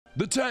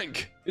The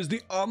tank is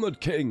the armored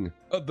king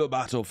of the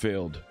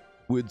battlefield.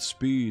 With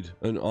speed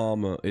and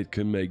armor, it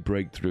can make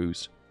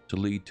breakthroughs to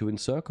lead to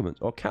encirclement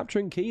or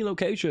capturing key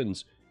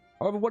locations.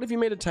 However, what if you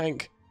made a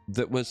tank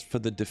that was for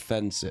the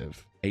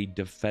defensive? A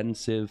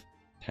defensive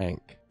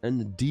tank.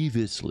 And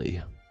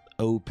deviously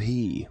OP.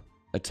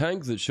 A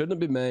tank that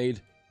shouldn't be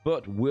made,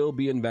 but will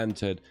be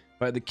invented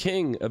by the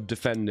king of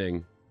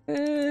defending.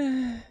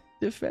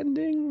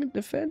 Defending?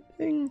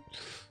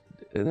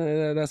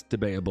 That's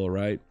debatable,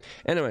 right?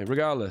 Anyway,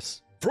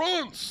 regardless.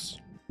 France!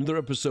 Another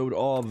episode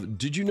of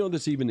Did You Know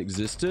This Even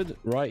Existed?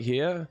 Right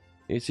here.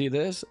 You see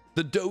this?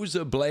 The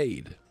Dozer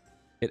Blade.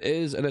 It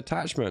is an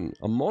attachment,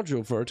 a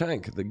module for a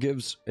tank that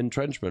gives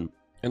entrenchment.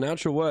 A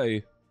natural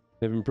way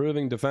of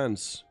improving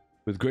defense.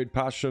 With great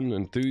passion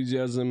and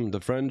enthusiasm,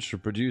 the French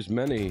have produced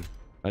many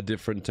a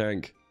different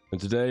tank.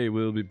 And today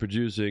we'll be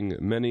producing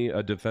many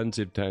a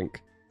defensive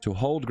tank to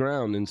hold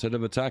ground instead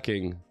of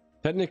attacking.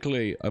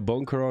 Technically, a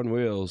bunker on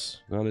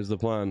wheels. That is the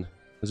plan.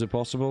 Is it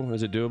possible?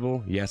 Is it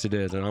doable? Yes, it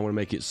is. And I'm going to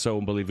make it so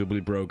unbelievably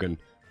broken.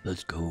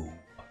 Let's go.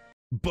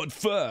 But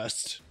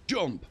first,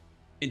 jump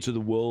into the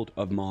world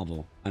of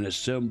Marvel and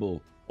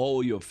assemble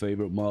all your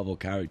favorite Marvel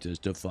characters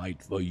to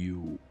fight for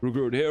you.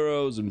 Recruit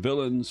heroes and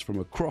villains from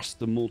across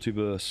the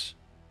multiverse,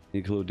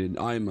 including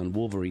Iron Man,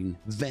 Wolverine,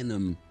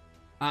 Venom,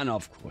 and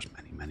of course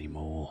many, many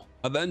more.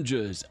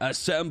 Avengers,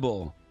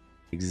 assemble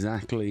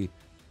exactly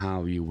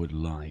how you would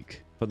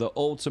like for the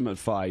ultimate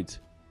fight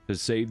to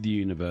save the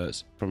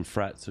universe from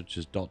threats such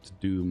as Doctor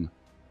Doom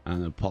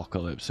and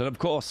Apocalypse, and of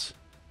course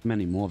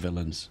many more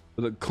villains.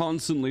 With a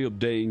constantly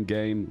updating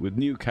game with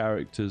new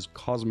characters,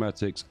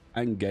 cosmetics,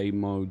 and game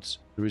modes,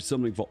 there is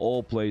something for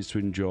all players to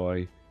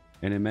enjoy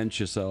and immerse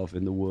yourself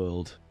in the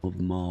world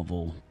of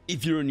Marvel.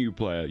 If you're a new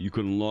player, you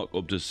can unlock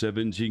up to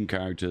 17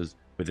 characters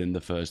within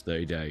the first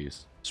 30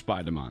 days.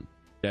 Spider-Man,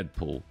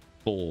 Deadpool,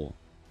 Thor,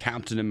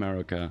 Captain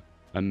America,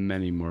 and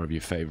many more of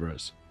your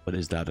favorites. But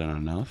is that not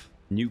enough?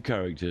 New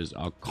characters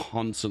are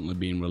constantly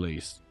being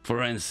released.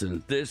 For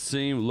instance, this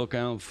team, look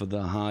out for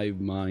the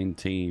Hive Mind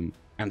team.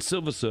 And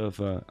Silver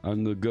Surfer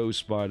and the Ghost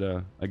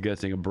Spider are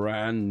getting a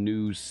brand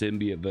new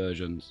symbiote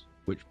versions,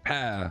 which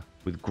pair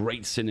with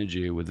great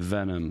synergy with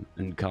Venom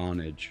and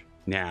Carnage.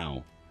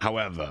 Now,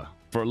 however,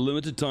 for a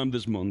limited time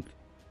this month,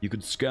 you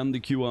could scan the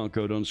QR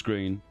code on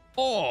screen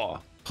or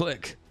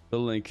click the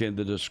link in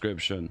the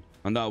description,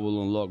 and that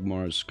will unlock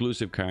more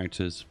exclusive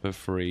characters for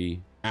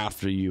free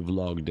after you've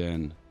logged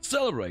in.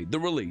 Celebrate the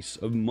release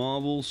of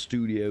Marvel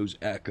Studios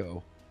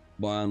Echo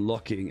by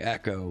unlocking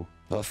Echo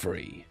for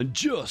free. And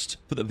just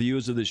for the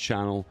viewers of this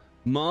channel,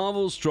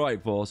 Marvel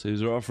Strike Force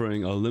is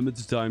offering a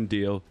limited time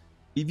deal.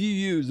 If you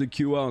use the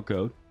QR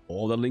code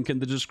or the link in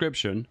the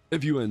description,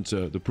 if you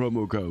enter the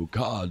promo code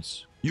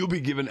CARDS, you'll be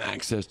given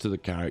access to the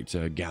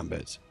character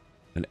Gambit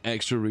and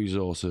extra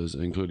resources,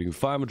 including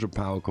 500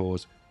 power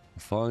cores,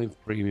 5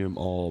 premium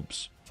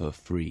orbs for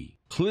free.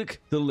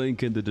 Click the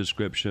link in the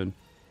description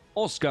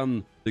or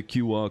scan the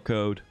QR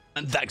code.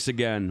 And thanks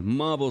again,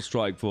 Marvel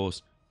Strike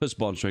Force, for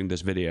sponsoring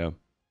this video.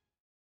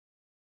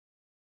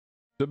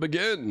 To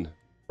begin,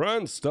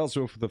 France starts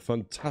off with a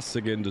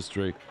fantastic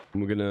industry,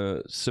 and we're going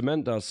to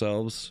cement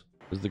ourselves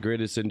as the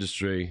greatest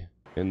industry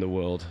in the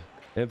world.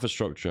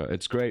 Infrastructure,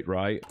 it's great,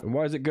 right? And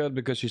why is it good?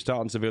 Because you start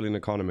on civilian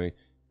economy,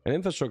 and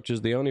infrastructure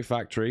is the only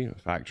factory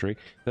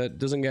that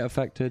doesn't get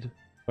affected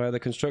by the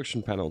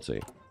construction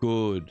penalty.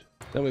 Good.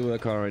 Then we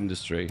work on our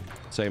industry.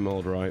 Same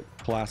old, right?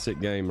 Classic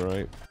game,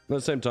 right? At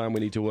the same time, we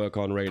need to work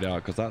on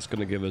radar, because that's going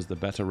to give us the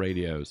better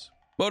radios.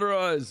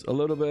 Motorize a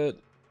little bit.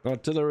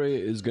 Artillery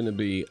is going to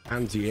be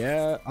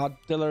anti-air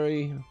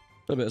artillery, a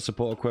little bit of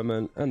support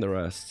equipment, and the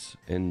rest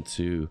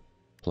into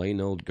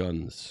plain old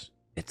guns.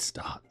 It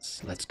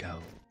starts. Let's go.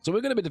 So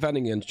we're going to be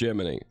defending against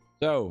Germany.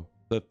 So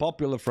the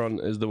popular front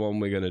is the one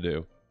we're going to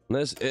do. And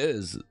this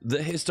is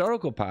the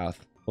historical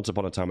path. Once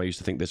upon a time, I used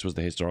to think this was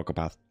the historical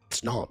path.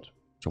 It's not.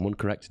 Someone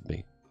corrected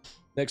me.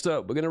 Next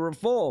up, we're going to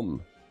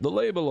reform the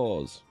labor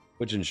laws,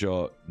 which in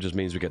short just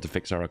means we get to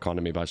fix our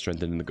economy by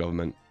strengthening the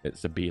government.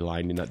 It's a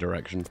beeline in that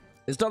direction.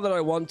 It's not that I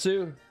want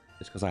to,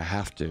 it's because I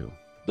have to.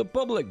 The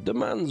public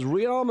demands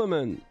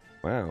rearmament.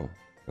 Wow,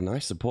 and I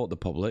support the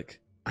public.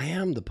 I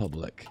am the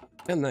public.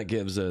 And that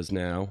gives us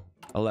now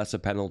a lesser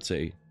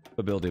penalty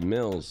for building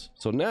mills.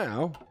 So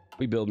now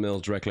we build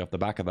mills directly off the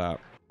back of that.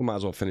 We might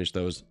as well finish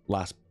those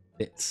last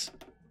bits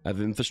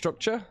of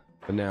infrastructure.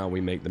 But now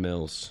we make the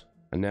mills.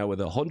 And now with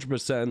a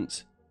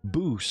 100%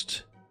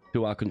 boost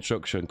to our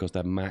construction because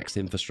they're max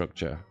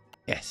infrastructure.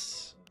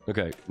 Yes.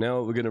 Okay,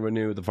 now we're going to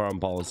renew the foreign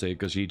policy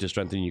because you need to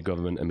strengthen your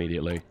government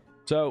immediately.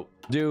 So,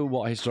 do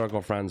what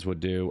historical France would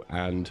do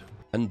and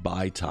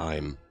buy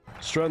time.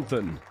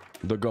 Strengthen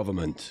the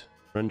government.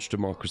 French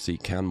democracy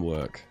can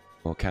work.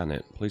 Or can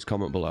it? Please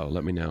comment below.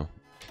 Let me know.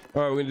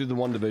 Alright, we're going to do the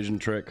one division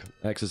trick.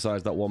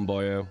 Exercise that one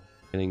boyo.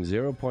 Getting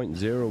 0.01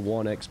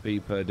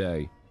 XP per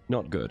day.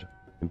 Not good.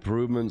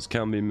 Improvements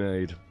can be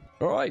made.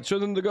 Alright,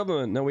 strengthen the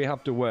government. Now we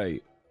have to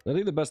wait. I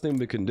think the best thing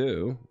we can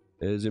do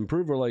is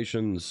improve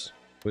relations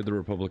with the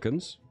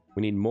Republicans.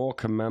 We need more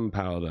command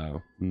power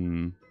though.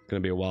 It's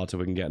gonna be a while till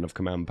we can get enough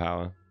command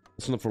power.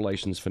 That's enough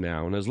relations for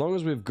now. And as long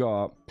as we've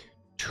got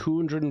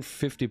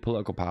 250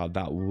 political power,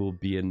 that will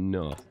be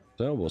enough.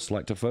 So we'll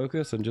select a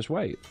focus and just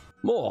wait.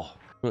 More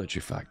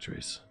military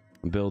factories.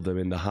 And build them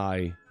in the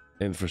high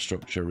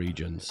infrastructure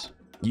regions.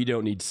 You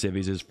don't need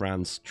civies as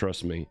France,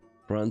 trust me.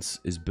 France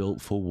is built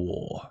for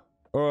war.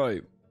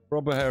 Alright,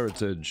 proper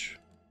heritage.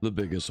 The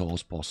biggest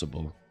horse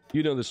possible.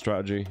 You know the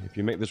strategy. If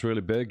you make this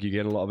really big, you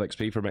get a lot of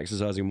XP from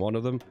exercising one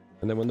of them.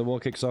 And then when the war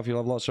kicks off, you'll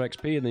have lots of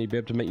XP, and then you'll be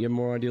able to make your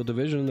more ideal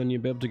division, and then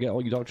you'll be able to get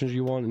all your doctrines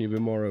you want, and you'll be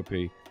more OP.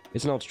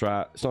 It's an old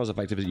strat. It's not as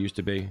effective as it used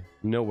to be.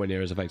 Nowhere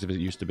near as effective as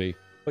it used to be.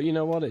 But you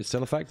know what? It's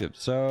still effective.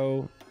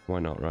 So why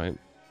not, right?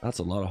 That's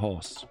a lot of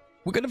horse.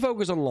 We're going to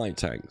focus on light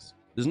tanks.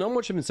 There's not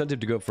much of incentive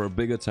to go for a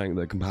bigger tank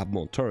that can have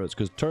more turrets,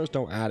 because turrets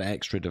don't add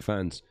extra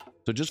defense.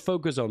 So just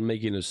focus on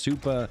making a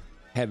super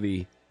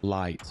heavy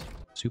light.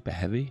 Super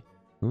heavy?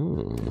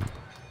 Ooh.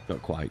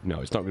 Not quite.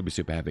 No, it's not going to be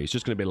super heavy. It's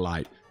just going to be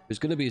light. It's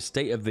going to be a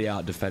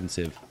state-of-the-art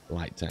defensive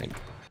light tank.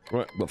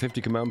 Right, got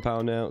 50 command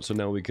power now, so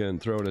now we can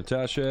throw an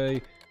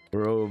attaché.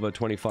 We're over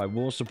 25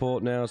 war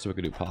support now, so we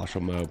can do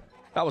partial mob.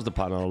 That was the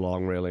plan all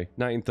along, really.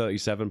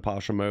 1937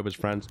 partial mob as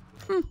France.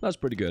 That's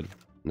pretty good.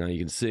 Now you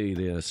can see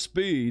the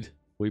speed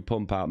we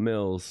pump out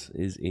mills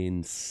is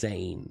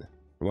insane.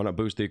 Why not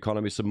boost the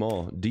economy some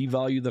more?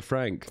 Devalue the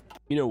franc.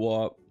 You know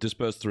what?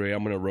 Disperse 3.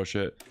 I'm going to rush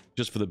it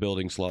just for the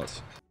building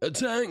slots. A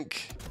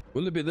tank.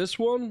 Will it be this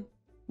one?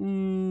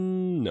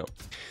 No.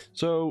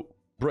 So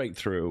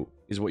breakthrough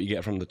is what you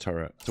get from the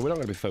turret. So we're not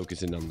going to be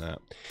focusing on that.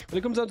 When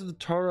it comes down to the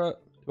turret,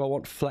 do I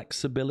want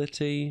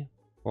flexibility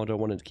or do I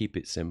want to keep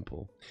it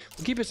simple?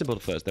 We'll keep it simple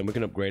first, then we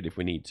can upgrade if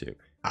we need to.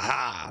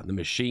 Aha! The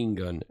machine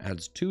gun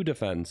adds 2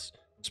 defense.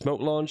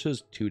 Smoke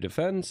launchers, 2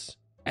 defense.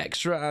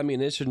 Extra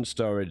ammunition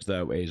storage,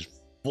 though, is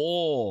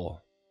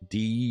 4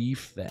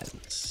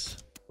 defense.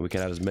 We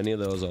can add as many of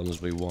those on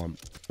as we want.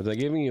 But they're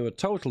giving you a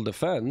total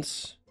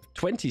defense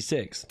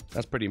 26.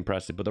 That's pretty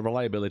impressive, but the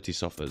reliability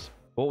suffers.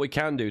 What we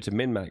can do to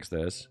min-max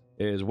this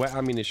is wet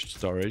ammunition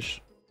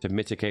storage to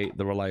mitigate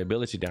the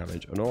reliability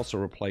damage, and also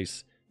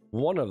replace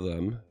one of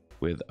them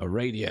with a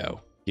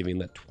radio, giving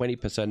that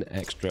 20%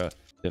 extra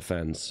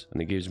defense.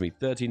 And it gives me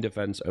 13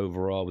 defense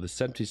overall with a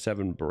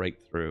 77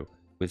 breakthrough,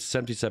 with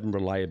 77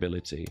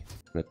 reliability.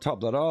 And to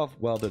top that off,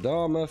 welded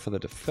armor for the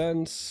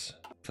defense,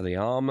 for the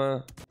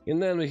armor.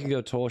 And then we can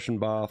go torsion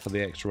bar for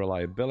the extra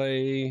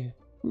reliability.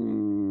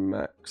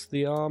 Max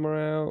the armor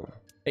out.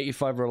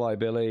 85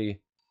 reliability.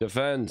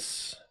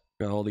 Defense.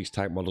 All these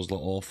tank models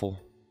look awful.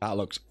 That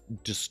looks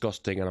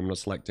disgusting, and I'm going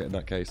to select it in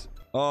that case.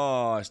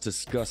 Oh, it's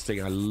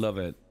disgusting. I love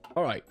it.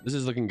 All right, this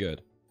is looking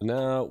good.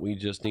 Now we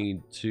just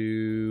need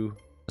to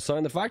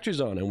assign the factories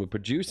on, and we're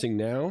producing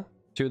now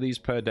 2 of these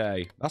per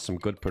day. That's some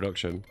good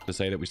production to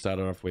say that we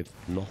started off with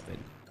nothing.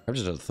 I've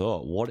just had a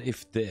thought. What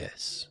if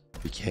this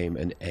became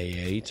an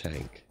AA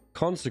tank?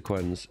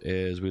 Consequence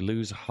is we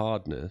lose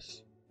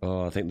hardness.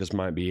 Oh, I think this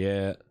might be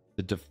it.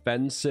 The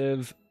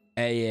defensive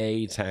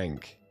AA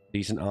tank.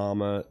 Decent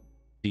armor.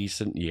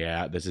 Decent.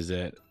 Yeah, this is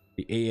it.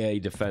 The EA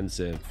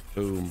defensive.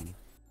 Boom.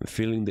 I'm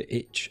feeling the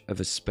itch of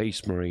a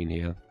space marine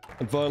here.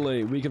 And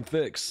finally, we can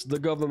fix the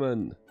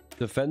government.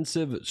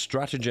 Defensive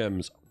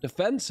stratagems.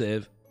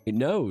 Defensive? It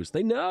knows.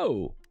 They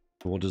know.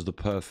 What does the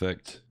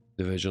perfect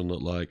division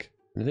look like?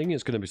 I think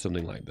it's going to be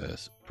something like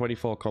this.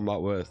 24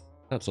 combat worth.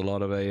 That's a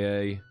lot of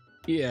AA.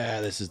 Yeah,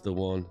 this is the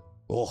one.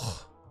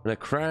 Oh, and a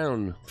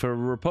crown for a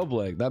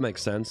republic. That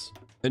makes sense.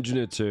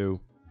 Engineer 2.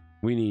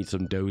 We need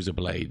some dozer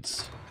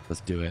blades.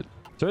 Let's do it.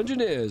 So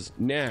engineers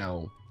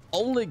now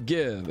only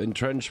give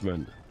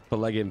entrenchment for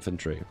leg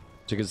infantry.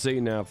 So you can see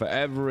now for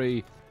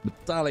every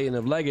battalion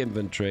of leg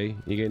infantry,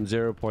 you gain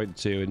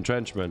 0.2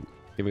 entrenchment,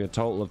 giving a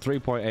total of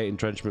 3.8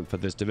 entrenchment for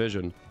this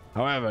division.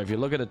 However, if you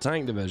look at a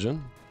tank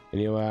division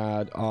and you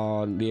add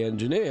on the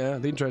engineer,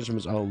 the entrenchment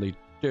is only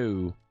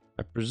 2.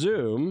 I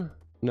presume...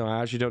 No,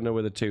 I actually don't know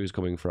where the 2 is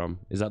coming from.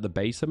 Is that the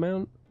base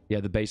amount? Yeah,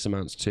 the base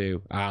amount's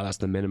 2. Ah, that's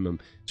the minimum.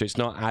 So it's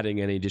not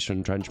adding any additional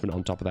entrenchment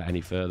on top of that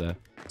any further.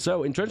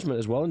 So entrenchment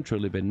has well and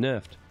truly been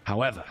nerfed.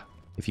 However,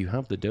 if you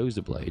have the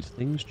dozer blade,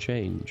 things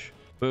change.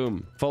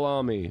 Boom. Full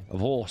army of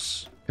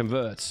horse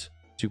converts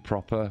to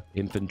proper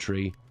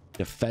infantry,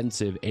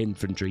 defensive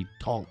infantry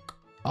tank.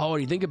 Oh,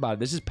 when you think about it,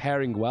 this is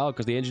pairing well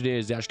because the engineer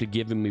is actually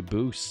giving me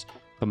boosts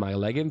for my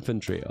leg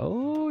infantry.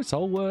 Oh, it's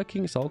all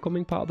working. It's all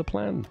coming part of the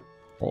plan.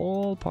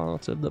 All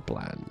part of the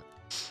plan.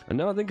 And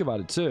now I think about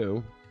it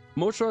too,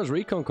 motorized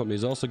recon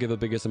companies also give the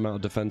biggest amount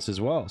of defense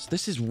as well. So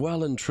this is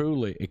well and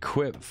truly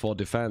equipped for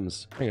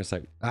defense. Hang on a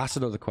sec. That's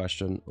another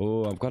question.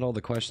 Oh, I've got all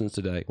the questions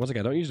today. Once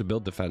again, I don't usually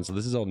build defense, so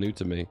this is all new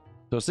to me.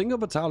 So a single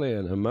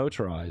battalion of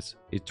motorized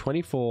is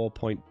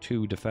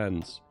 24.2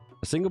 defense.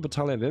 A single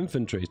battalion of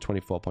infantry is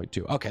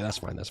 24.2. Okay, that's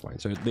fine. That's fine.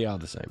 So they are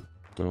the same.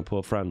 Oh,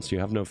 poor France, you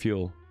have no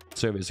fuel.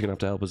 Soviets are going to have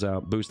to help us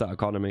out. Boost that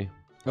economy.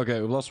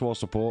 Okay, we've lost war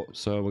support,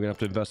 so we're going to have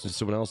to invest in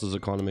someone else's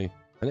economy.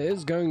 And it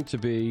is going to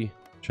be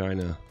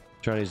China.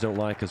 Chinese don't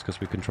like us because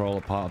we control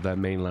a part of their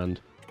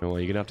mainland. Oh, well,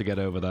 you're going to have to get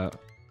over that.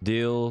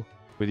 Deal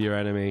with your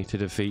enemy to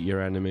defeat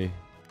your enemy.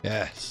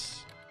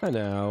 Yes. And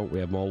now we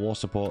have more war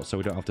support, so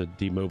we don't have to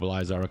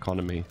demobilize our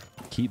economy.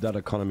 Keep that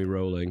economy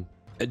rolling.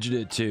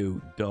 Engineer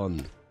 2,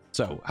 done.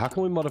 So, how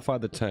can we modify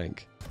the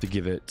tank to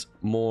give it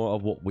more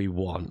of what we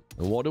want?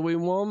 And what do we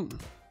want?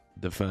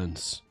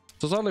 Defense.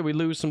 So suddenly we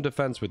lose some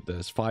defense with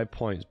this, 5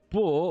 points,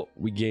 but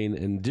we gain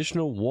an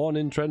additional 1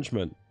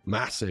 entrenchment.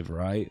 Massive,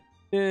 right?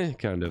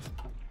 Kind of.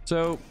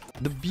 So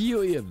the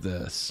beauty of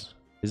this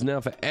is now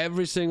for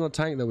every single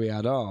tank that we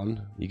add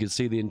on, you can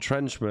see the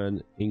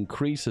entrenchment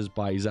increases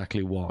by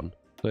exactly 1.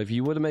 So if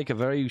you were to make a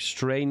very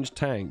strange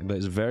tank that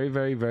is very,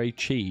 very, very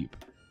cheap,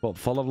 but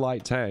full of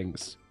light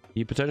tanks,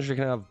 you potentially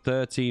can have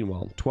 13,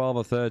 well, 12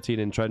 or 13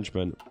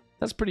 entrenchment.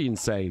 That's pretty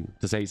insane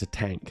to say it's a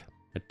tank.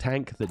 A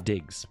tank that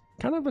digs.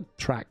 Kind of a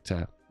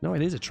tractor. No,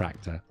 it is a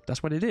tractor.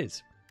 That's what it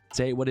is.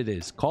 Say it what it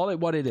is. Call it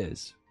what it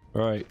is.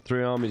 All right,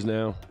 3 armies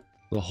now.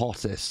 The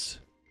hottest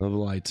of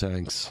light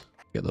tanks.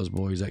 Get those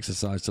boys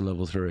exercised to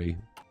level 3.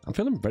 I'm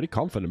feeling very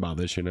confident about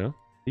this, you know.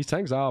 These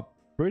tanks are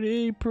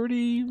pretty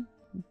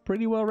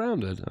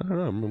well-rounded. I don't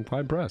know, I'm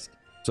quite impressed.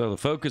 So the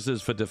focus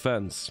is for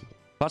defense.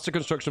 Faster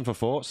construction for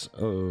forts.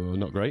 Oh,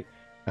 not great.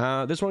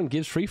 This one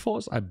gives free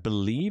forts, I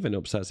believe, and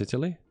upsets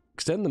Italy.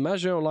 Extend the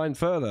Maginot Line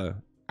further.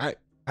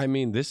 I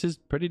mean, this is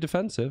pretty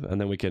defensive, and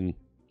then we can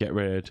get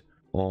rid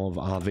of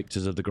our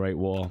victors of the Great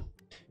War.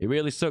 It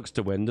really sucks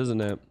to win,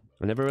 doesn't it?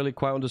 I never really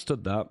quite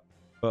understood that.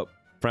 But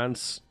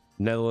France,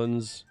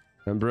 Netherlands,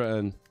 and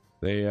Britain,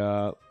 they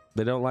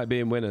don't like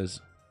being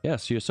winners.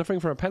 Yes, you're suffering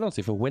for a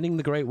penalty for winning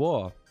the Great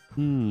War.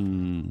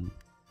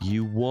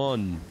 You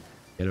won.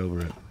 Get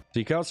over it. So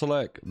you can't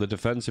select the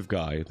defensive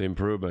guy, the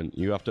improvement.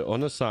 You have to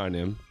unassign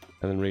him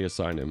and then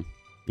reassign him.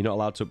 You're not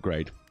allowed to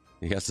upgrade.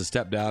 He has to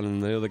step down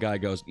and the other guy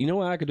goes, you know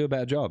what, I could do a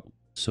better job.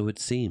 So it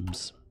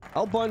seems.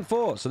 Alpine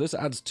Fort. So this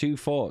adds 2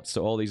 forts to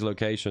all these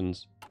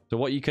locations. So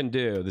what you can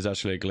do, there's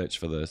actually a glitch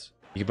for this.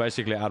 You can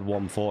basically add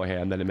 1 fort here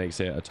and then it makes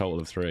it a total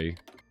of 3.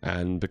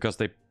 And because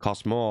they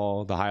cost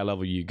more, the higher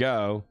level you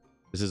go,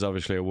 this is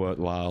obviously a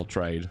worthwhile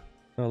trade.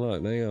 Oh,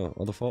 look, there you go.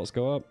 All the forts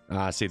go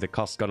up. See, the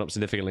cost gone up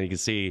significantly. You can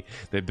see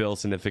they build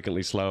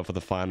significantly slower for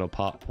the final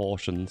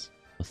portions.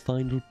 The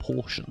final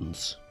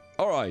portions.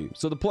 All right,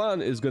 so the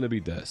plan is going to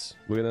be this.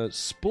 We're going to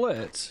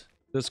split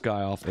this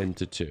guy off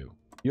into 2.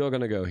 You're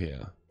going to go here.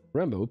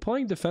 Remember, we're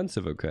playing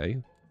defensive,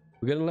 okay?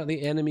 We're going to let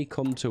the enemy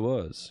come to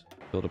us.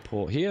 Build a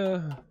port here.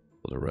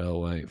 Build a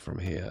railway from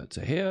here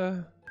to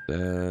here.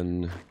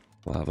 Then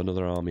we'll have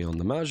another army on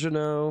the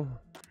Maginot.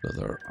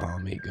 Another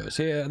army goes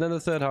here. And then the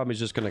third army is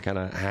just going to kind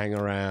of hang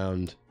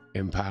around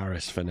in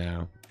Paris for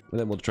now. And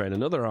then we'll train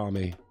another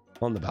army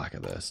on the back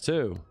of this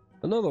too.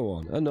 Another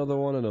one, another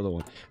one, another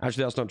one.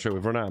 Actually, that's not true.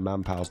 We've run out of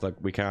manpower, so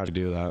we can't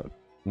do that.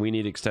 We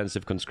need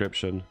extensive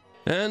conscription.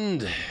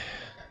 And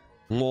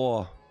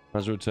war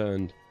has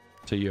returned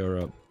to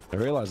Europe. I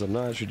realize I've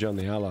not actually joined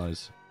the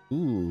Allies.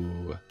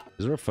 Ooh.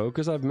 Is there a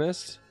focus I've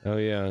missed? Oh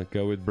yeah,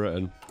 go with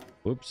Britain.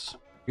 Whoops.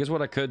 I guess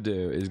what I could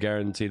do is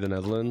guarantee the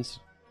Netherlands,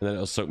 and then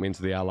it'll suck me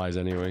into the Allies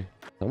anyway.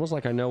 It's almost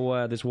like I know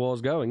where this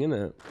war's going, isn't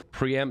it?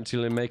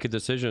 Preemptively make a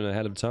decision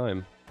ahead of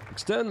time.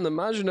 Extend the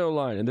Maginot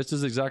Line, and this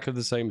is exactly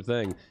the same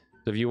thing.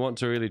 So if you want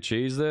to really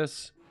cheese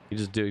this, you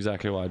just do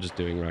exactly what I'm just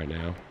doing right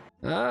now.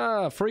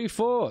 Ah, free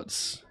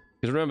forts.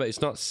 Because remember, it's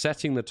not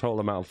setting the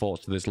total amount of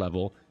forts to this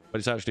level. What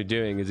it's actually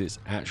doing is it's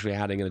actually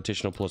adding an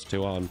additional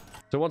 +2 on.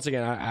 So once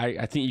again,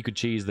 I think you could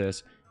cheese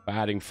this by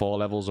adding 4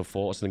 levels of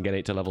forts and then get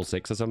it to level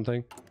 6 or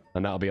something.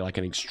 And that'll be like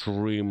an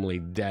extremely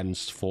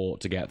dense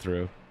fort to get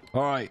through.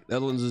 All right,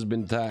 Netherlands has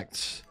been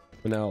attacked.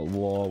 We're now at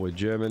war with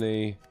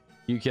Germany.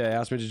 UK,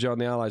 ask me to join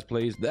the Allies,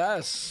 please.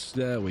 Yes,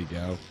 there we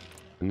go.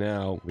 And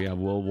now we have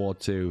World War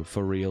II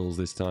for reals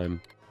this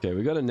time. Okay,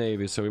 we got a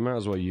navy, so we might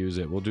as well use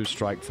it. We'll do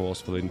strike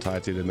force for the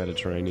entirety of the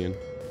Mediterranean.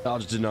 I'll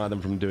just deny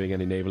them from doing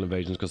any naval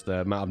invasions because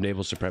the amount of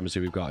naval supremacy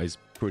we've got is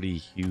pretty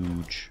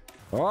huge.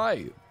 All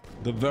right,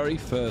 the very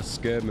first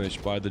skirmish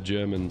by the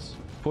Germans.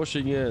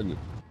 Pushing in,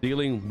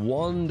 dealing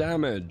 1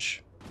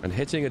 damage, and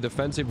hitting a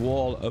defensive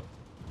wall of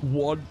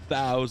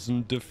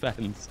 1,000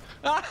 defense.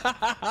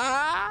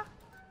 Yeah,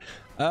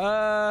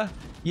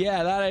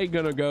 that ain't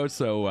gonna go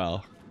so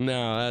well.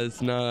 No,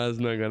 that's not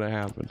gonna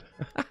happen.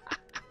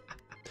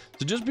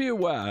 So just be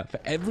aware, for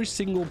every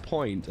single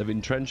point of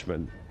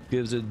entrenchment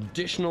gives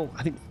additional,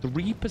 I think,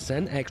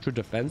 3% extra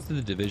defense to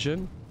the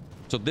division.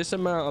 So this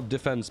amount of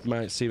defense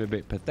might seem a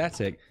bit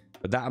pathetic,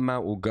 but that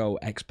amount will go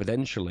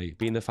exponentially.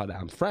 Being the fact that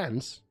I'm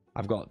France,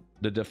 I've got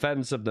the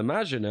defense of the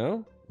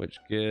Maginot, which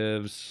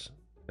gives,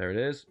 there it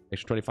is,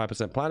 extra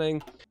 25%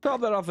 planning.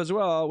 Top that off as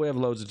well, we have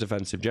loads of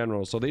defensive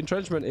generals. So the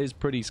entrenchment is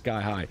pretty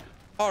sky high.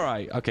 All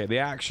right, okay, the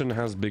action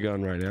has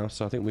begun right now.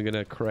 So I think we're going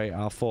to create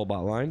our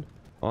fallback line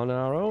on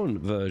our own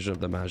version of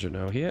the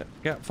Maginot here.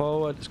 Get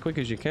forward as quick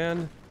as you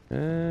can.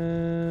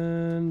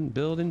 And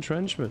build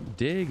entrenchment.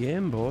 Dig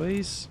in,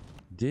 boys.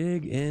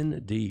 Dig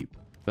in deep.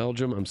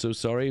 Belgium, I'm so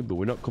sorry, but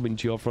we're not coming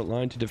to your front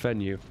line to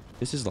defend you.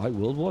 This is like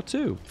World War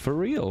II, for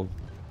real.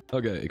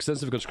 Okay,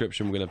 extensive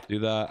conscription, we're going to have to do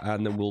that,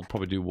 and then we'll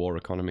probably do war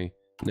economy.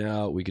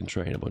 Now we can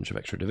train a bunch of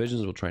extra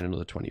divisions. We'll train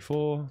another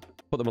 24.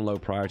 put them on low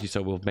priority,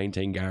 so we'll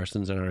maintain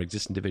garrisons in our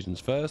existing divisions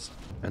first,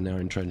 and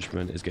our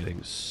entrenchment is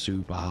getting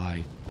super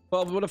high.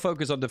 Well, if we want to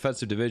focus on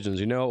defensive divisions,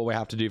 you know what we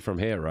have to do from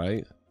here,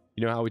 right?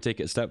 You know how we take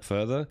it a step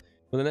further?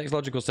 Well, the next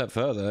logical step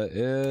further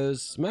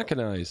is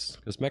mechanize,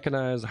 because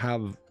mechanize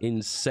have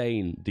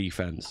insane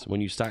defense. When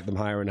you stack them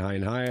higher and higher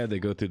and higher, they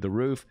go through the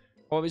roof.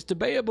 Well, it's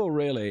debatable,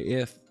 really,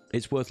 if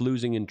it's worth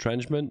losing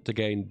entrenchment to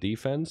gain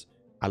defense.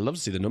 I'd love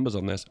to see the numbers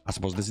on this. I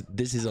suppose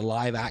this is a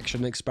live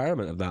action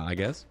experiment of that, I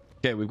guess.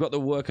 Okay, we've got the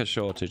worker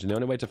shortage, and the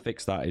only way to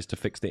fix that is to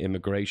fix the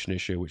immigration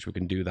issue, which we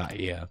can do that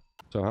here.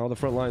 So how are the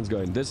front lines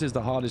going? This is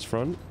the hardest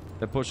front.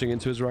 They're pushing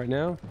into us right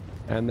now,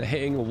 and they're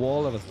hitting a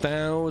wall of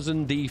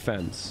 1,000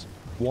 defense.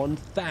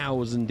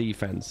 1,000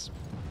 defense.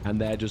 And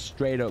they're just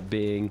straight up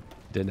being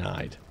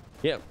denied.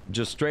 Yep,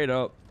 just straight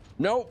up.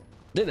 Nope,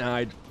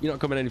 denied. You're not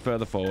coming any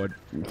further forward.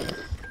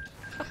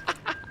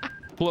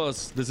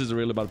 Plus, this is a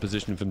really bad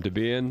position for them to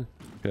be in,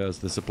 because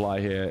the supply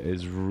here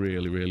is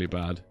really, really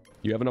bad.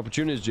 You have an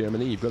opportunity as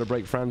Germany. You've got to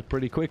break France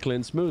pretty quickly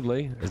and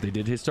smoothly, as they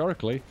did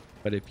historically.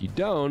 But if you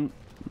don't,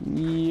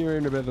 you're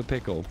in a bit of a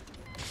pickle.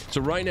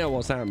 So right now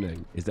what's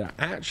happening is they're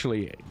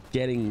actually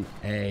getting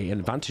an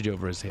advantage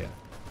over us here.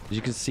 As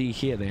you can see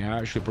here, they are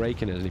actually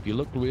breaking it. And if you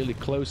look really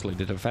closely,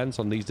 the defense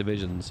on these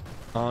divisions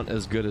aren't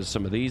as good as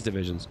some of these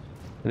divisions.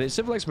 And its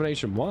simple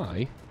explanation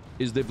why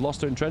is they've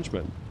lost their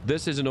entrenchment.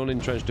 This is an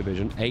unentrenched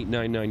division,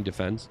 899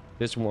 defense.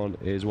 This one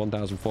is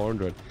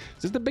 1,400.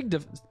 This is the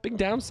big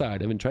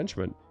downside of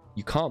entrenchment.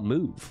 You can't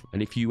move.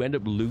 And if you end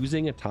up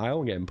losing a tile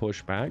and getting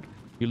pushed back,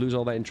 you lose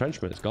all that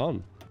entrenchment. It's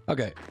gone.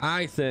 Okay,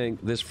 I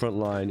think this front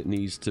line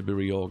needs to be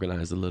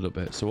reorganized a little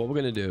bit. So what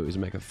we're going to do is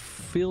make a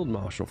field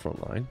marshal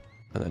front line,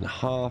 and then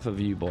half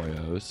of you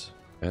boyos,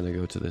 and then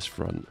go to this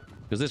front.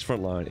 Because this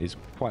front line is,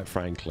 quite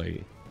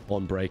frankly,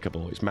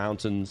 unbreakable. It's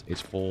mountains,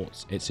 it's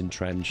forts, it's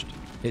entrenched.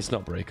 It's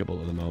not breakable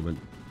at the moment.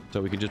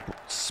 So we can just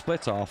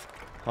split off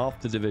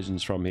half the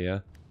divisions from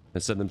here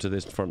and send them to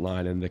this front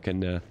line, and they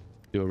can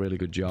do a really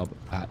good job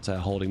at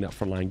holding that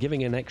front line,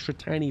 giving an extra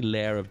tiny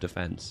layer of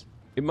defense.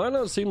 It might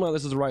not seem like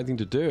this is the right thing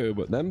to do,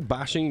 but them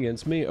bashing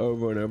against me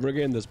over and over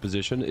again in this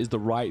position is the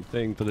right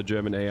thing for the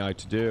German AI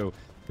to do.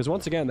 Because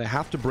once again, they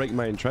have to break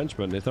my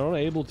entrenchment. If they're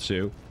unable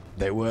to,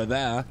 they were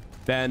there,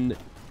 then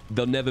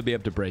they'll never be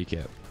able to break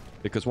it.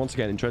 Because once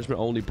again, entrenchment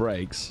only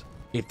breaks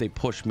if they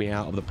push me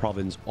out of the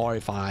province or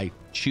if I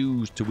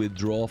choose to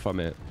withdraw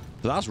from it.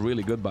 So that's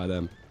really good by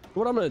them.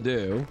 What I'm going to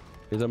do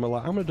is I'm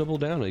going to double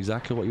down on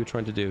exactly what you're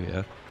trying to do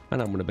here.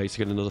 And I'm going to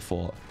basically get another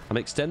fort. I'm going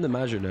to extend the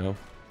Maginot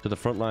to the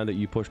front line that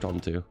you pushed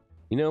onto.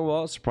 You know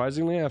what?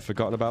 Surprisingly, I've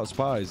forgotten about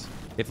spies.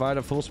 If I had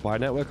a full spy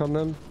network on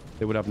them,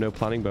 they would have no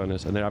planning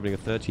bonus, and they're having a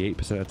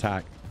 38%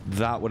 attack.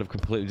 That would have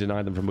completely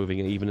denied them from moving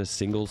even a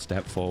single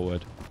step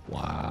forward.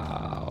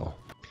 Wow.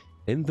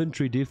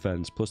 Infantry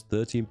defense plus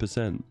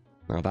 13%.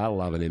 Now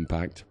that'll have an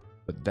impact.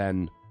 But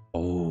then,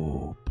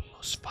 oh,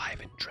 plus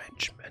 5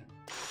 entrenchment.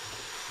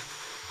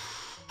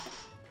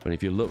 And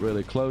if you look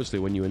really closely,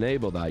 when you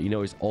enable that, you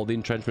notice all the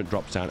entrenchment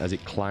drops down as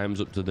it climbs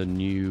up to the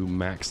new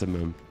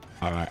maximum.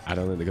 All right, I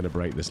don't think they're going to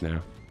break this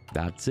now.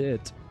 That's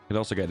it. You can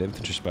also get an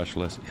infantry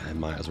specialist. Yeah, I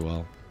might as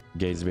well.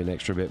 Gains me an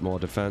extra bit more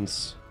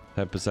defense.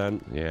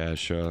 10%. Yeah,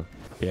 sure.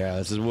 Yeah,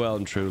 this is well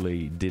and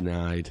truly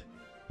denied.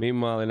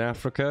 Meanwhile, in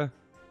Africa,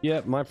 yeah,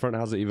 my front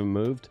hasn't even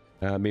moved.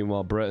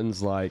 Meanwhile,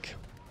 Britain's like,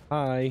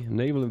 hi,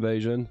 naval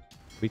invasion.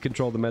 We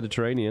control the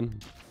Mediterranean.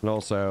 And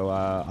also,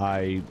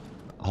 I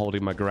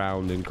holding my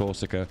ground in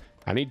Corsica.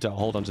 I need to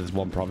hold on to this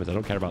one province. I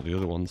don't care about the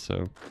other ones,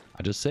 so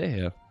I just sit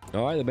here.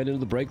 All right, they made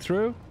another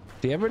breakthrough.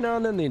 See, every now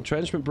and then the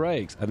entrenchment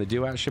breaks, and they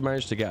do actually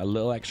manage to get a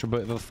little extra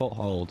bit of a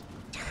foothold.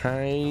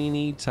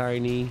 Tiny,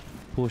 tiny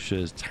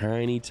pushes,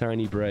 tiny,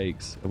 tiny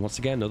breaks. And once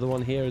again, another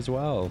one here as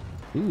well.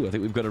 Ooh, I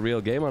think we've got a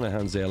real game on our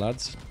hands here,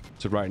 lads.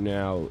 So right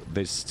now,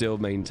 they still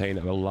maintain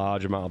a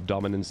large amount of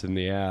dominance in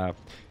the air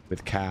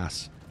with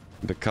Cass.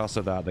 Because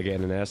of that, they're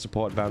getting an air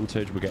support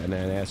advantage. We're getting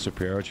an air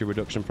superiority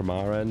reduction from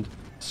our end.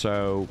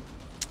 So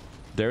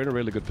they're in a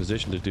really good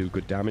position to do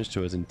good damage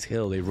to us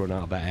until they run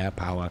out of their air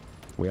power.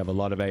 We have a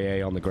lot of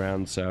AA on the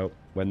ground, so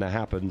when that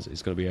happens,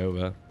 it's going to be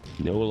over.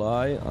 No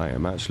lie, I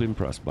am actually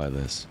impressed by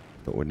this.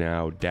 But we're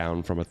now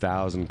down from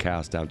 1,000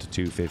 cast down to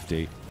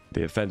 250.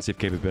 The offensive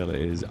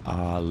capabilities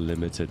are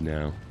limited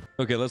now.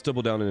 Okay, let's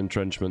double down in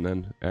entrenchment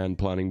then, and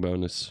planning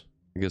bonus.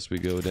 I guess we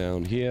go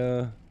down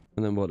here.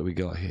 And then what do we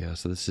got here?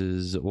 So this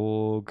is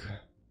org,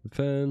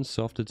 defense,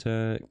 soft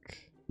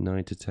attack,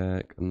 night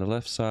attack. And the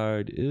left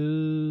side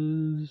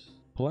is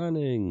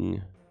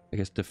planning. I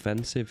guess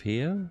defensive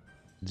here.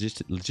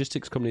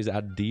 Logistics companies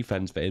add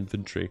defense for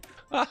infantry.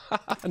 I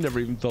never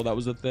even thought that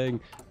was a thing.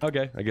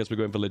 Okay, I guess we're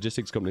going for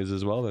logistics companies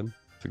as well then.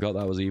 Forgot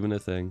that was even a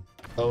thing.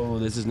 Oh,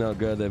 this is not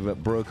good.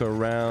 They've broke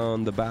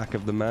around the back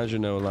of the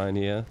Maginot line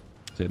here.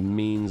 So it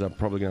means I'm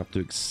probably going to have to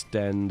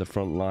extend the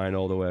front line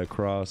all the way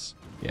across.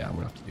 Yeah, I'm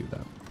going to have to do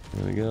that.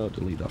 There we go,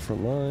 delete that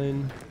front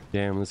line.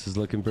 Damn, this is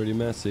looking pretty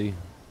messy.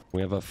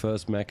 We have our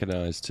first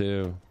mechanized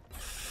too.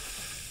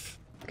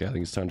 Okay, I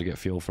think it's time to get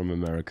fuel from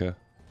America.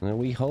 And are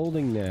we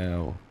holding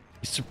now?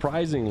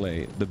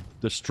 Surprisingly,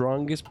 the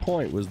strongest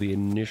point was the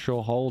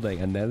initial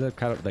holding, and then they're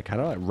kind of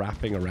like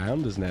wrapping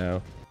around us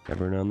now.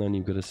 Every now and then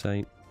you've got to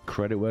say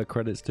credit where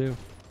credit's due.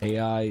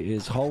 AI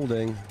is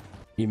holding.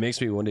 It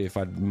makes me wonder if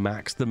I'd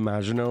max the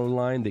Maginot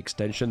line, the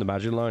extension, the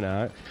Maginot line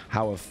out,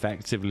 how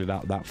effectively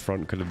that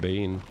front could have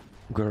been.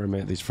 I'm gonna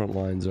admit these front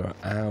lines are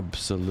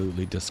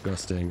absolutely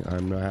disgusting.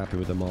 I'm not happy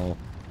with them all.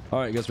 All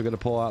right, I guess we're gonna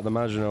pull out the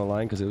Maginot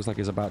line because it looks like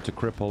it's about to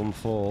cripple and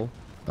fall.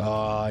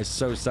 Oh, it's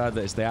so sad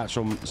that it's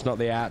not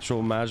the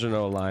actual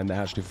Maginot line that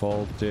actually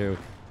falls too.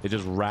 They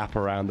just wrap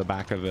around the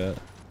back of it.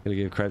 Gonna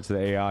give credit to the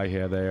AI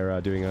here. They're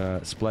doing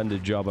a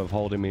splendid job of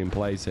holding me in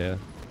place here.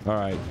 All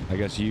right, I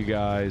guess you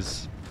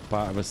guys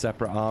part of a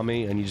separate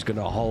army and you're just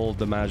gonna hold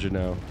the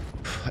Maginot.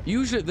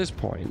 Usually at this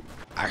point,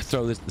 I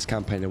throw this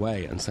campaign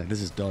away and say,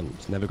 this is done.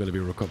 It's never going to be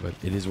recovered.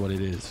 It is what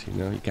it is. You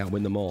know, you can't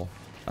win them all.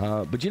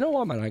 But you know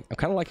what, man? I'm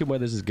kind of liking where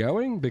this is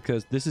going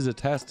because this is a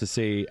test to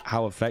see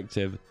how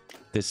effective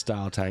this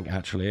style tank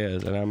actually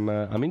is. And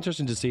I'm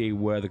interested to see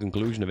where the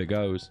conclusion of it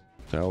goes.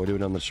 So we're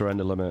doing on the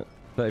surrender limit.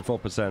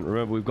 34%.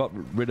 Remember, we've got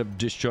rid of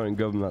disjoint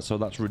government, so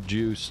that's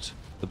reduced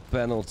the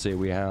penalty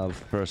we have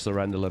for a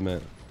surrender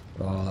limit.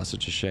 Oh, that's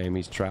such a shame.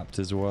 He's trapped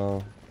as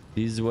well.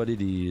 This is what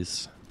it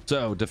is.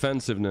 So,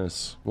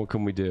 defensiveness. What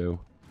can we do?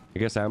 I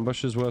guess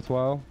ambush is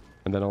worthwhile.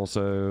 And then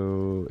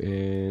also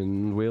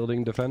in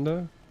wielding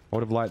defender. I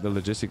would have liked the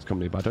logistics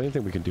company, but I don't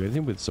think we can do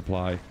anything with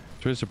supply.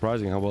 It's really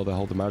surprising how well they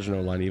hold the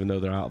Maginot line, even though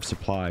they're out of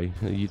supply.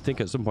 You'd think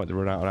at some point they'd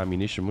run out of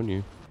ammunition, wouldn't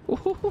you?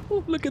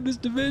 Ooh, look at this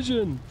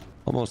division.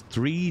 Almost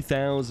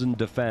 3,000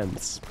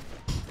 defense.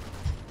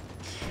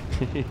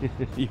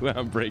 You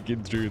aren't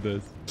breaking through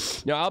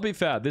this. Now, I'll be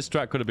fair. This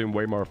strat could have been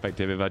way more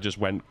effective if I just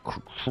went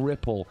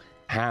triple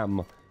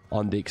ham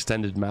on the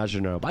extended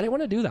Maginot. But I didn't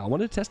want to do that. I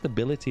wanted to test the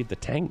ability of the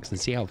tanks and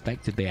see how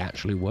effective they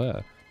actually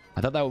were.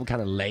 I thought that would be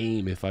kind of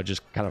lame if I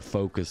just kind of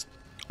focused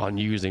on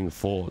using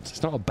forts.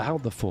 It's not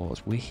about the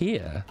forts. We're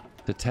here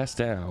to test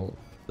out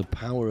the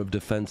power of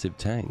defensive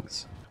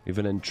tanks. We have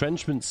an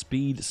entrenchment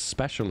speed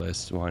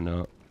specialist. Why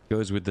not?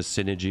 Goes with the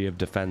synergy of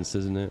defense,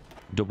 isn't it?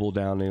 Double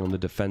downing on the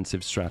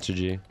defensive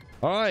strategy.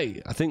 All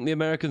right, I think the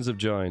Americans have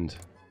joined.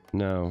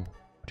 No.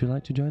 Would you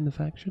like to join the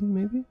faction,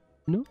 maybe?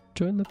 No?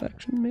 Join the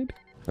faction, maybe?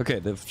 Okay,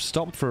 they've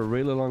stopped for a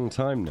really long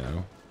time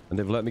now, and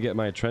they've let me get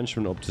my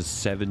entrenchment up to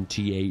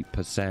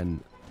 78%.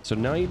 So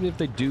now even if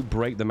they do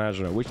break the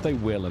Maginot, which they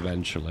will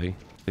eventually,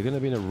 they're going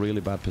to be in a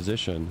really bad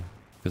position,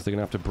 because they're going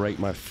to have to break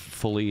my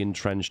fully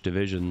entrenched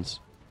divisions.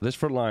 This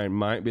front line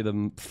might be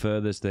the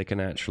furthest they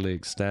can actually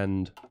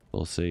extend.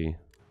 We'll see.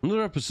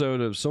 Another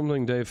episode of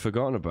something they've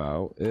forgotten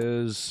about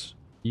is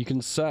you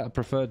can set a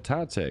preferred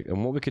tactic,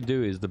 and what we could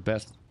do is the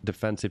best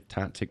defensive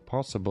tactic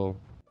possible,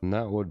 and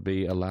that would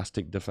be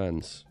elastic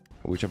defense,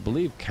 which I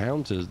believe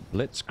counters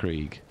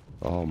blitzkrieg.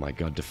 Oh my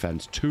god,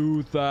 defense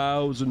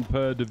 2,000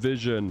 per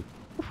division.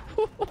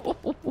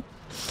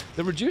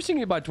 They're reducing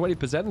it by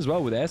 20% as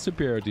well with air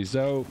superiority,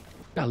 so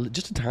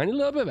just a tiny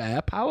little bit of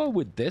air power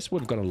with this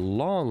would have gone a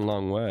long,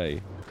 long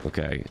way.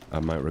 Okay, I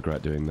might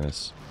regret doing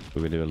this.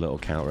 We're gonna do a little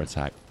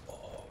counterattack.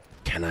 Oh,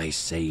 can I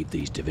save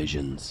these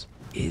divisions?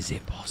 Is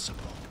it possible?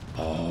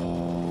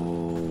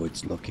 Oh,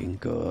 it's looking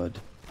good.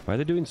 Why are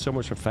they doing so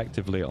much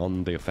effectively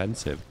on the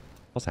offensive?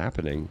 What's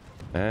happening?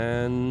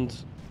 And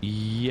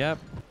yep,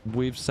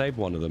 we've saved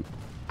one of them.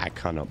 I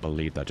cannot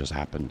believe that just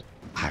happened.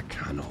 I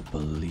cannot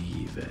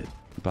believe it.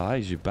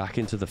 Guys, you're back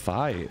into the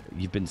fight.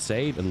 You've been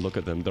saved, and look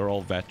at them. They're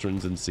all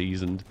veterans and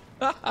seasoned.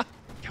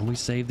 Can we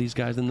save these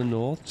guys in the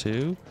north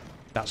too?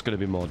 That's going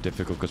to be more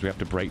difficult because we have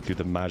to break through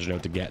the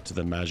Maginot to get to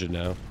the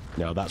Maginot.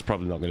 No, that's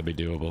probably not going to be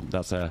doable.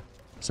 That's a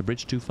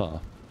bridge too far.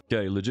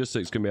 Okay,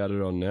 logistics can be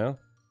added on now.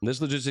 And this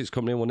logistics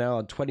company will now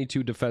add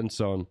 22 defense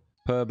on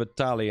per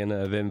battalion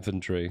of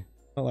infantry.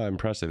 Not that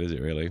impressive, is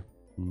it really?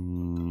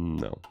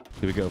 No.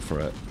 Do we go for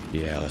it?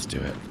 Yeah, let's do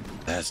it.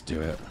 Let's do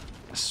it.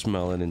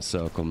 Smell an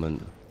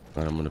encirclement.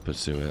 And I'm going to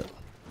pursue it.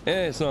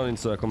 It's not an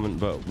encirclement,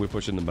 but we're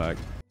pushing them back.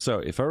 So,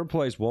 if I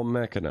replace one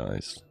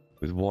mechanized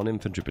with one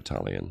infantry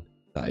battalion,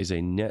 that is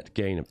a net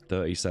gain of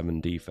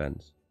 37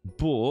 defense.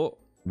 But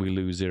we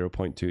lose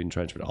 0.2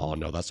 entrenchment. Oh,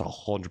 no, that's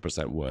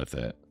 100% worth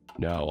it.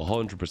 No,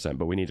 100%,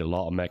 but we need a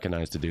lot of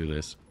mechanized to do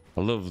this.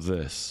 I love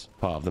this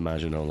part of the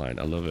Maginot line.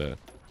 I love it.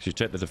 If you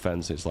check the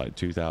defense, it's like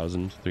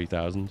 2,000,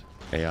 3,000.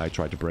 AI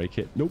tried to break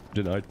it. Nope,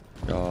 denied.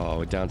 Oh,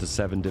 we're down to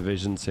 7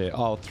 divisions here.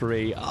 Oh,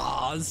 3.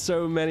 Oh,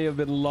 so many have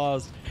been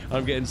lost.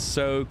 I'm getting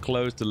so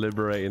close to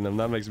liberating them.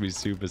 That makes me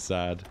super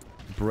sad.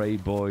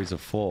 Brave boys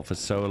have fought for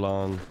so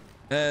long.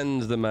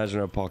 And the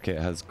Maginot Pocket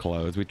has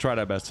closed. We tried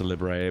our best to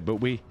liberate it,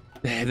 but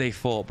they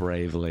fought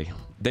bravely.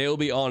 They'll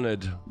be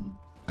honored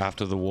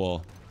after the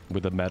war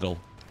with a medal,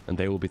 and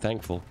they will be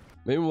thankful.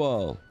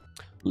 Meanwhile,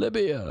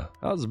 Libya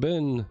has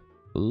been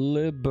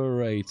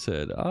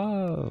liberated.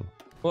 Oh.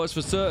 Well, it's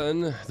for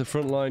certain the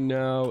front line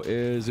now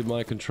is in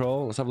my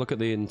control. Let's have a look at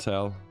the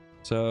intel.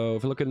 So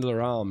if we look into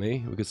their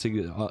army, we can see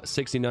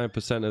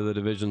 69% of the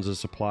divisions are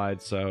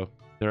supplied, so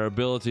their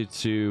ability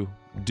to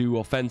do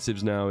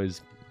offensives now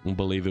is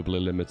unbelievably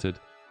limited.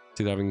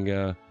 See, they're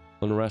having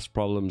unrest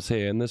problems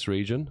here in this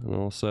region, and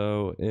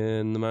also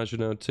in the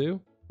Maginot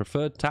too.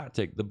 Preferred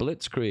tactic, the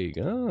Blitzkrieg.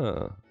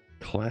 Ah,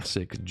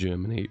 classic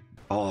Germany.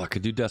 Oh, I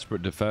could do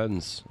desperate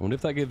defense. I wonder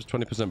if that gives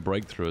 20%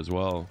 breakthrough as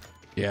well.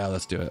 Yeah,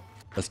 let's do it.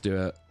 Let's do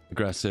it.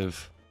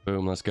 Aggressive.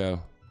 Boom, let's go.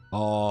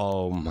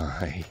 Oh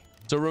my.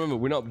 So remember,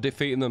 we're not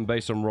defeating them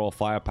based on raw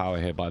firepower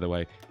here, by the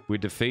way. We're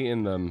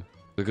defeating them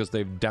because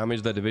they've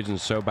damaged their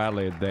divisions so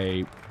badly,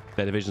 their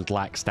divisions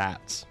lack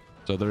stats.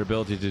 So their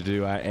ability to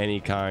do any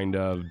kind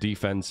of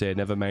defense here,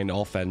 never mind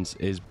offense,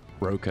 is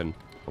broken.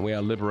 And we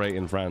are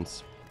liberating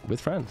France. With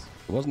France.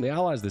 It wasn't the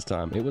Allies this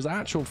time. It was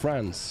actual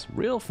France.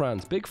 Real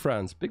France. Big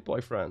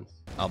boy France.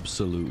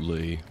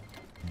 Absolutely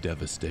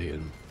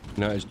devastating.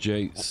 United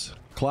States.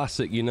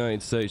 Classic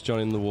United States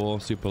joining the war.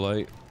 Super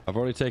late. I've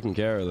already taken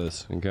care of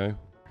this, okay?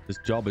 This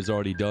job is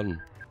already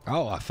done.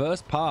 Oh, our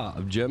first part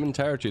of German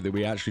territory that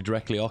we actually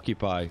directly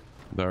occupy.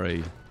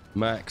 Very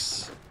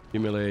max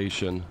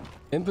humiliation.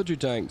 Infantry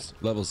tanks,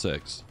 level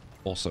 6.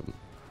 Awesome.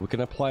 We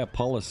can apply a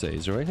policy.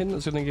 Is there anything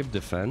that's going to give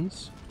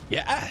defense?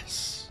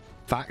 Yes!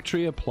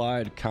 Factory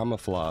applied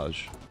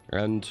camouflage.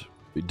 And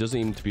it doesn't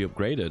even need to be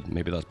upgraded.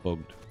 Maybe that's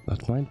bugged.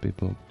 That might be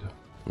bugged.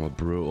 Oh,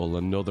 brutal.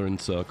 Another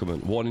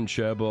encirclement. One in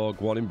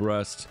Cherbourg, one in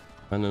Brest,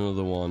 and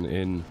another one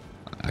in...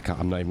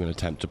 I'm not even going to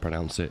attempt to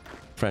pronounce it.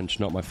 French,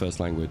 not my first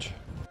language.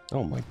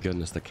 Oh my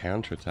goodness, the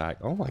counterattack.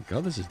 Oh my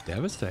god, this is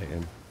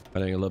devastating.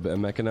 Adding a little bit of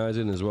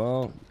mechanizing as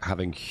well.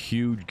 Having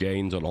huge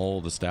gains on all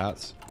the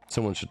stats.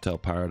 Someone should tell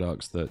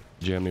Paradox that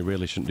Germany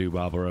really shouldn't do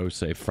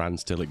Barbarossa if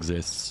France still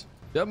exists.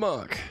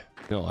 Denmark!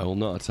 No, I will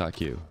not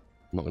attack you.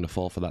 I'm not going to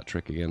fall for that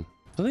trick again.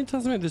 Something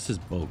tells me this is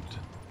bugged.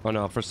 Oh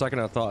no, for a second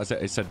I thought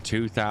it said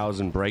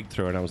 2,000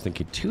 breakthrough, and I was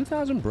thinking,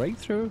 2,000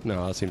 breakthrough?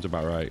 No, that seems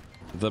about right.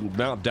 The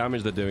amount of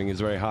damage they're doing is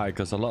very high,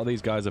 because a lot of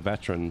these guys are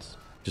veterans.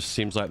 Just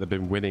seems like they've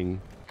been winning,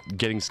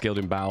 getting skilled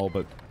in battle,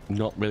 but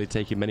not really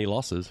taking many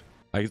losses.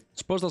 I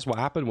suppose that's what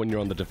happened when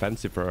you're on the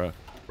defensive for a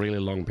really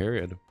long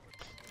period.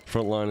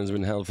 Front line has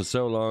been held for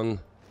so long,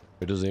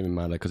 it doesn't even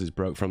matter, because it's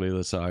broke from the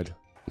other side.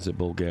 Is it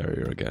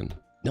Bulgaria again?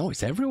 No,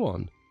 it's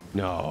everyone.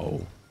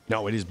 No.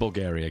 No, it is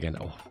Bulgaria again.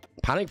 Oh,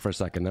 panicked for a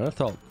second then. I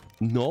thought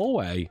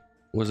Norway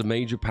was a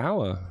major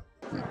power.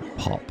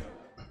 Pop.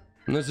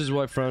 And this is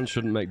why France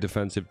shouldn't make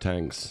defensive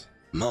tanks.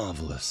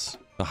 Marvelous.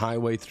 The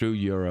highway through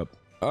Europe.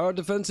 Are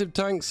defensive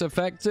tanks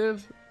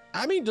effective?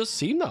 I mean, it does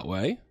seem that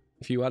way.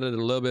 If you added a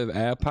little bit of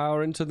air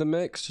power into the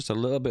mix, just a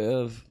little bit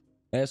of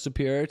air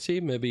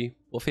superiority, maybe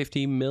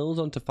 15 mils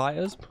onto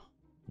fighters,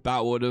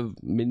 that would have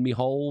made me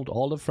hold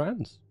all of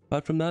France.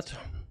 Apart from that,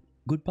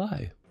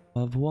 goodbye.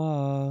 Au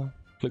revoir.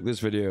 Click this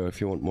video if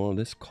you want more of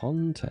this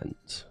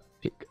content.